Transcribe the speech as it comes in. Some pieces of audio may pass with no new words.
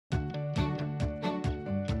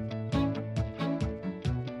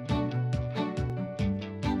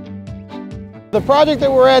The project that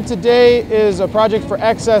we're at today is a project for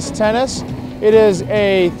XS Tennis. It is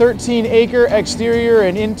a 13-acre exterior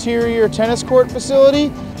and interior tennis court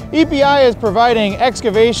facility. EPI is providing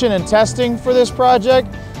excavation and testing for this project,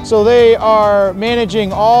 so they are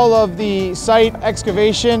managing all of the site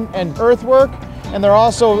excavation and earthwork, and they're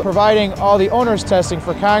also providing all the owner's testing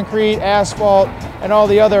for concrete, asphalt, and all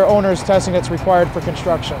the other owner's testing that's required for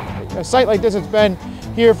construction. A site like this, it's been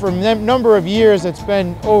here for a number of years. It's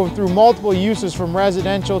been through multiple uses from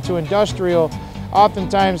residential to industrial.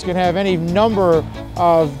 Oftentimes can have any number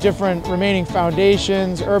of different remaining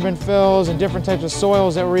foundations, urban fills, and different types of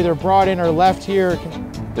soils that were either brought in or left here.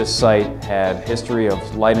 This site had history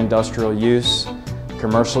of light industrial use,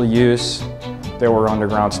 commercial use. There were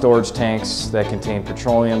underground storage tanks that contained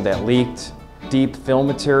petroleum that leaked, deep fill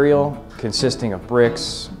material consisting of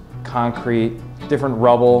bricks, concrete, different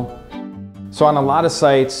rubble. So on a lot of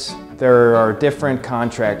sites, there are different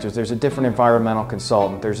contractors. There's a different environmental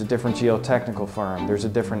consultant. There's a different geotechnical firm. There's a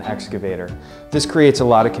different excavator. This creates a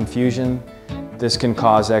lot of confusion. This can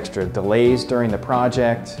cause extra delays during the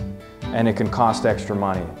project, and it can cost extra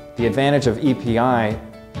money. The advantage of EPI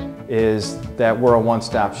is that we're a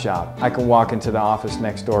one-stop shop. I can walk into the office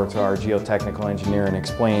next door to our geotechnical engineer and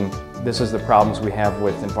explain, this is the problems we have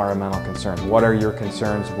with environmental concerns. What are your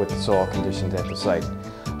concerns with the soil conditions at the site?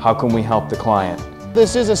 How can we help the client?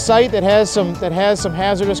 This is a site that has some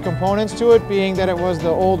hazardous components to it, being that it was the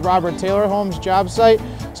old Robert Taylor Homes job site.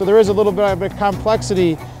 So there is a little bit of a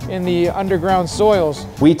complexity in the underground soils.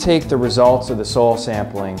 We take the results of the soil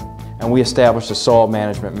sampling and we establish a soil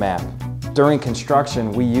management map. During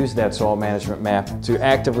construction, we use that soil management map to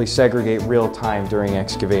actively segregate real time during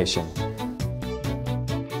excavation.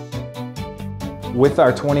 With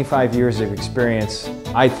our 25 years of experience,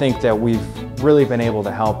 I think that we've really been able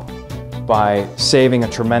to help by saving a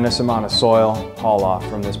tremendous amount of soil haul off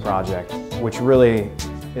from this project, which really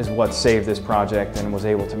is what saved this project and was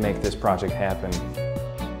able to make this project happen.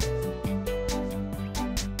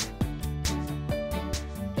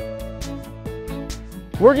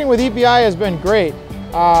 Working with EPI has been great.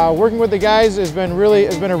 Working with the guys has been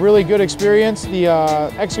a really good experience. The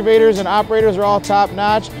excavators and operators are all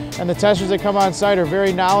top-notch, and the testers that come on site are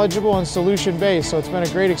very knowledgeable and solution-based, so it's been a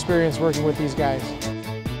great experience working with these guys.